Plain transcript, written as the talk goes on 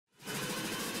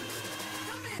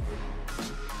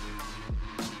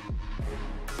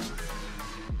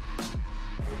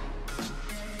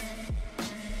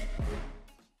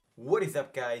What is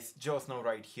up guys, Joe Snow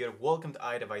right here, welcome to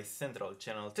iDevice Central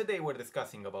channel. Today we're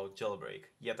discussing about jailbreak,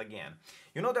 yet again.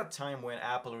 You know that time when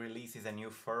Apple releases a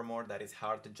new firmware that is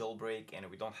hard to jailbreak and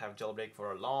we don't have jailbreak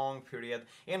for a long period,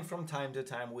 and from time to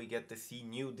time we get to see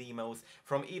new demos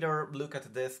from either Look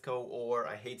at Disco or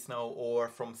I Hate Snow or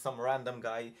from some random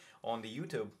guy on the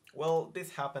YouTube. Well, this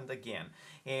happened again,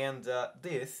 and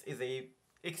this is a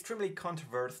extremely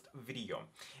controversial video.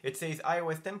 It says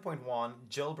iOS 10.1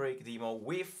 jailbreak demo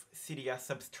with Cydia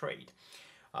Substrate.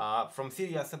 From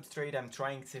Cydia Substrate, I'm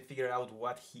trying to figure out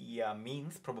what he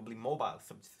means, probably mobile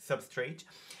substrate.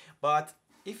 But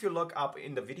if you look up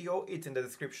in the video, it's in the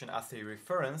description as a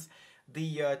reference.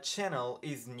 The channel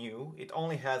is new, it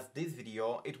only has this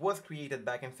video. It was created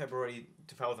back in February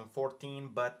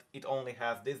 2014, but it only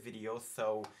has this video,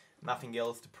 so nothing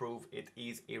else to prove it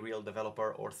is a real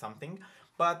developer or something.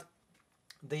 But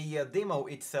the demo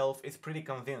itself is pretty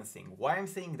convincing. Why I'm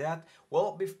saying that?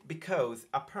 Well, because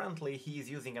apparently he is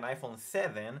using an iPhone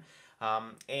 7,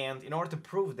 and in order to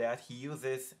prove that, he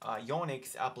uses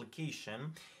Yonex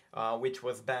application, which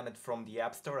was banned from the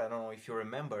App Store. I don't know if you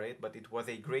remember it, but it was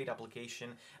a great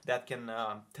application that can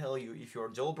tell you if you're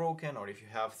jailbroken or if you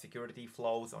have security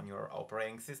flaws on your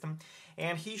operating system.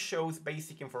 And he shows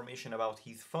basic information about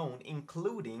his phone,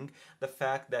 including the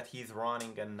fact that he's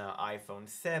running an iPhone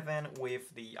 7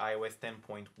 with the iOS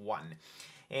 10.1.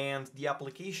 And the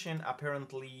application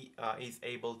apparently is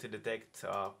able to detect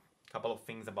a couple of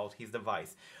things about his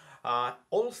device.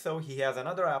 Also, he has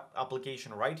another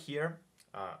application right here,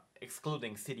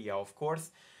 excluding Cydia of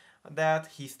course, that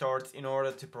he starts in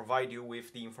order to provide you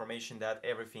with the information that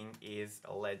everything is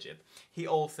legit. He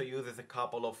also uses a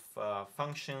couple of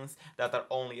functions that are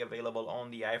only available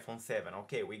on the iPhone 7.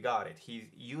 Okay, we got it. He's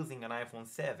using an iPhone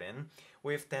 7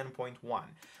 with 10.1.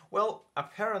 Well,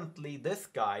 apparently this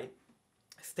guy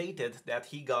stated that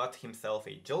he got himself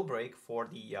a jailbreak for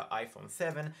the iPhone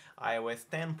 7 iOS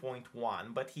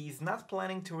 10.1, but he's not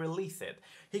planning to release it.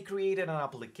 He created an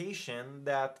application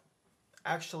that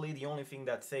actually the only thing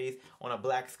that says on a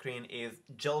black screen is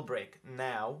jailbreak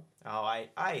now.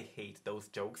 I hate those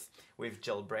jokes with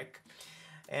jailbreak.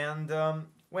 And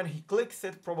when he clicks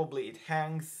it, probably it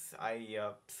hangs. I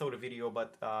saw the video,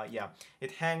 but yeah,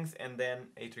 it hangs and then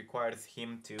it requires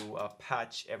him to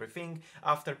patch everything.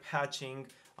 After patching,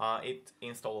 it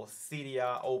installs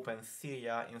Cydia, opens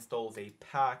Cydia, installs a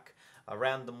pack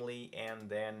randomly, and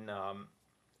then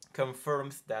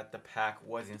confirms that the pack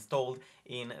was installed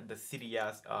in the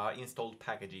Cydia's installed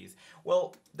packages.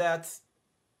 Well, that's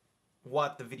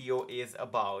what the video is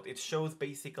about. It shows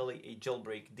basically a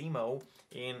jailbreak demo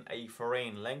in a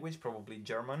foreign language, probably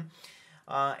German,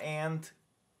 and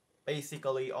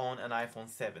basically on an iPhone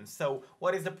 7. So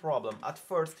what is the problem? At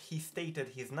first he stated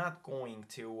he's not going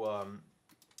to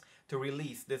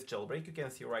release this jailbreak. You can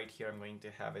see right here, I'm going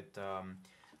to have it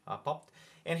popped.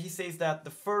 And he says that the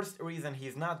first reason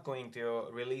he's not going to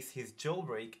release his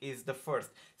jailbreak is the first.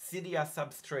 Cydia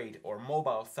Substrate, or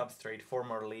mobile substrate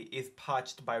formerly, is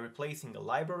patched by replacing a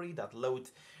library that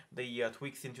loads the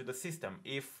tweaks into the system.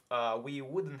 If we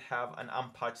wouldn't have an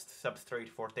unpatched substrate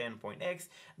for 10.x,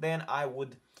 then I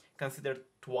would consider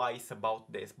twice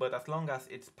about this. But as long as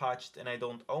it's patched and I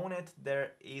don't own it,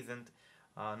 there isn't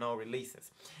no releases.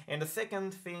 And the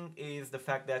second thing is the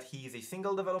fact that he is a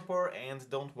single developer and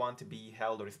don't want to be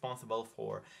held responsible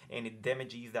for any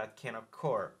damages that can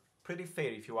occur. Pretty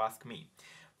fair if you ask me.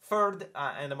 Third,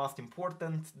 and the most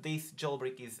important, this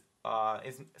jailbreak is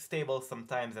stable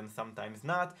sometimes and sometimes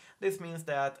not. This means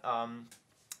that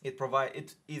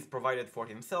it is provided for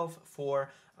himself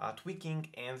for tweaking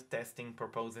and testing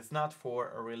purposes, not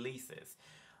for releases.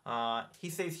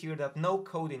 He says here that no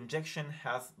code injection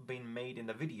has been made in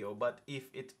the video, but if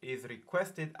it is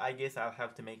requested, I guess I'll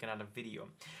have to make another video.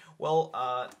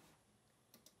 Well,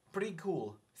 pretty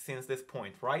cool since this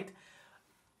point, right?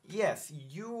 Yes,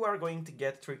 you are going to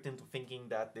get tricked into thinking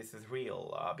that this is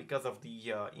real because of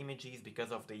the images,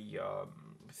 because of the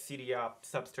Cydia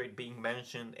Substrate being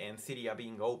mentioned and Cydia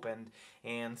being opened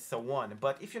and so on.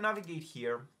 But if you navigate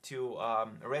here to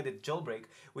Reddit Jailbreak,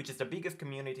 which is the biggest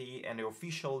community and the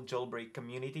official jailbreak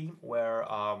community where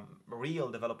real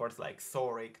developers like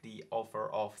Saurik, the author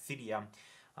of Cydia,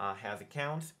 has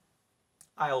accounts.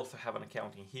 I also have an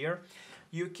account in here.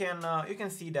 You can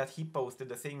see that he posted,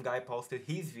 the same guy posted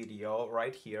his video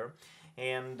right here,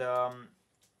 and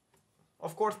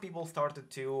of course people started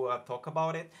to talk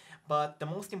about it, but the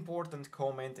most important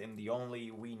comment and the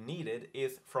only we needed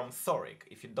is from Saurik.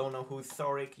 If you don't know who's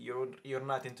Saurik, you're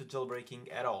not into jailbreaking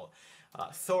at all.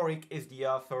 Saurik is the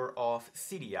author of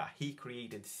Cydia. He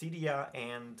created Cydia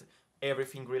and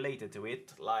everything related to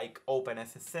it, like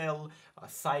OpenSSL,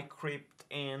 Cycrypt,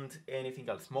 and anything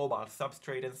else, mobile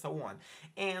substrate, and so on.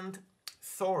 And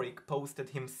Saurik posted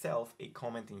himself a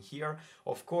comment in here.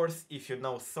 Of course, if you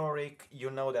know Saurik,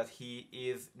 you know that he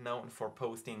is known for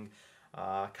posting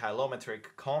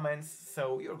kilometric comments,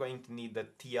 so you're going to need the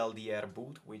TLDR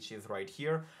boot, which is right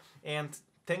here. And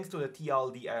thanks to the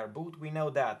TLDR boot, we know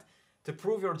that to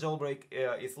prove your jailbreak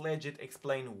is legit,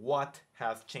 explain what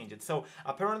has changed. So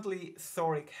apparently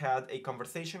Saurik had a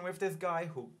conversation with this guy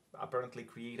who apparently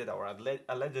created or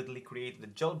allegedly created the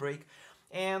jailbreak,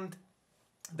 and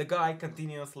the guy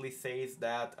continuously says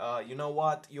that, you know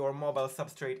what, your mobile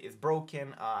substrate is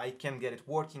broken, I can't get it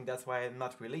working, that's why I'm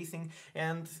not releasing.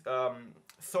 And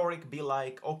Saurik be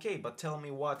like, okay, but tell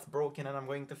me what's broken and I'm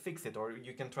going to fix it, or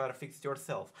you can try to fix it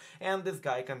yourself. And this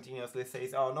guy continuously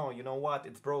says, oh no, you know what,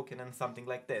 it's broken, and something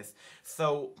like this.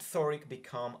 So Saurik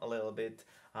become a little bit,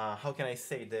 how can I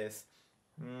say this?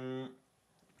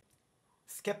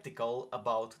 Skeptical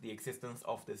about the existence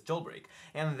of this jailbreak.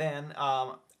 And then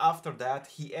after that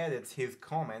he edits his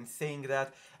comments saying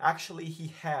that actually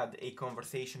he had a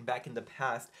conversation back in the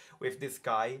past with this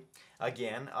guy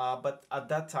again, but at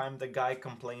that time the guy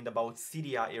complained about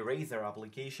Cydia eraser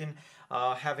application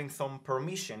having some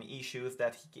permission issues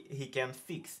that he can't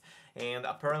fix, and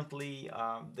apparently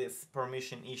this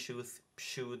permission issues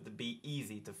should be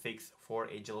easy to fix for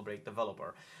a jailbreak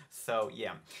developer. So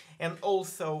yeah, and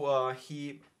also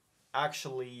he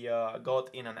actually got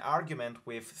in an argument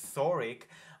with Saurik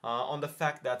on the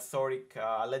fact that Saurik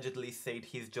allegedly said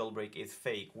his jailbreak is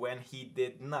fake, when he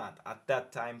did not. At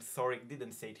that time Saurik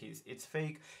didn't say it's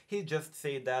fake, he just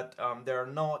said that there are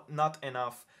not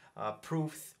enough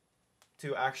proofs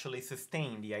to actually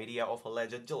sustain the idea of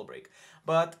alleged jailbreak.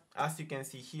 But as you can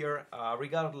see here,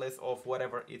 regardless of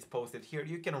whatever is posted here,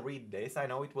 you can read this. I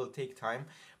know it will take time,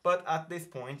 but at this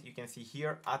point, you can see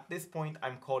here, at this point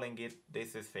I'm calling it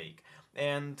this is fake.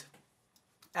 And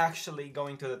actually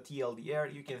going to the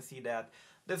TLDR, you can see that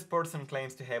this person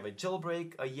claims to have a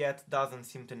jailbreak, yet doesn't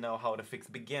seem to know how to fix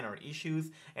beginner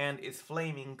issues, and is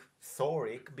flaming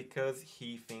Saurik because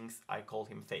he thinks I called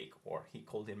him fake, or he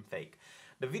called him fake.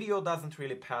 The video doesn't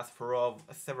really pass through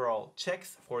several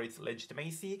checks for its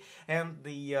legitimacy, and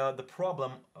the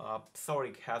problem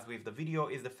Saurik has with the video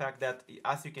is the fact that,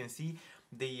 as you can see,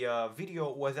 the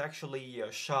video was actually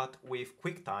shot with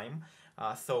QuickTime,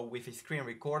 so with a screen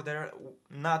recorder,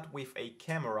 not with a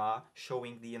camera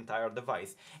showing the entire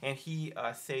device. And he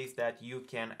says that you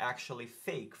can actually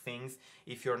fake things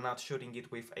if you're not shooting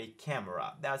it with a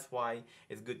camera. That's why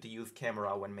it's good to use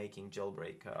camera when making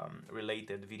jailbreak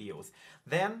related videos.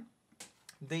 Then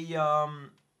the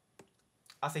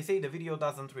as I say, the video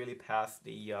doesn't really pass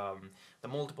the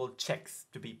multiple checks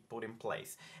to be put in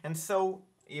place. And so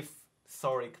if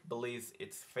Saurik believes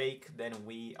it's fake, then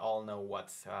we all know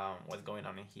what's going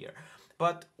on in here.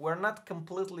 But we're not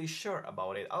completely sure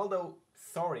about it, although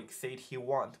Saurik said he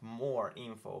wants more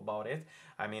info about it.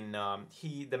 I mean,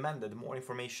 he demanded more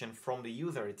information from the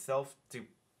user itself to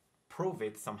prove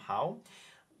it somehow.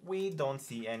 We don't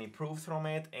see any proofs from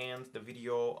it, and the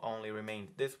video only remained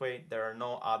this way. There are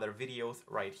no other videos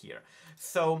right here.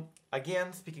 So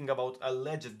again, speaking about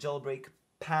alleged jailbreak,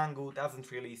 Pangu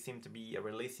doesn't really seem to be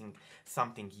releasing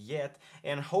something yet,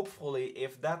 and hopefully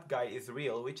if that guy is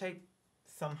real, which I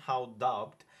somehow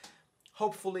doubt,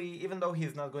 hopefully, even though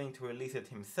he's not going to release it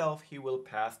himself, he will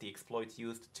pass the exploit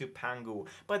used to Pangu.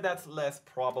 But that's less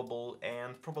probable,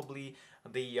 and probably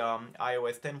the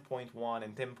iOS 10.1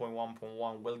 and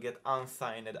 10.1.1 will get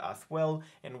unsigned as well,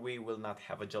 and we will not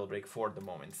have a jailbreak for the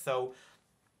moment. So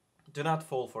do not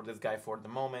fall for this guy for the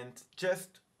moment.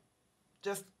 Just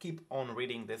keep on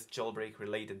reading this jailbreak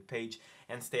related page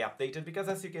and stay updated, because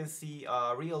as you can see,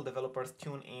 real developers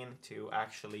tune in to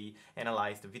actually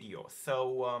analyze the video.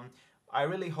 So I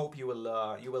really hope you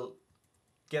will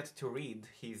get to read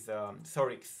his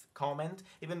Saurik's comment.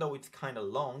 Even though it's kind of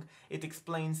long, it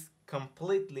explains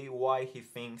completely why he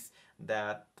thinks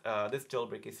that this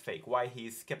jailbreak is fake, why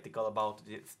he's skeptical about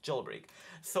this jailbreak.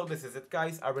 So this is it,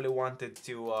 guys. I really wanted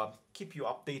to keep you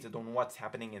updated on what's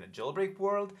happening in the jailbreak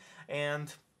world,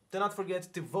 and do not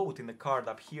forget to vote in the card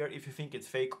up here if you think it's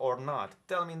fake or not.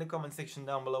 Tell me in the comment section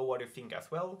down below what you think as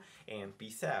well, and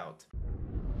peace out.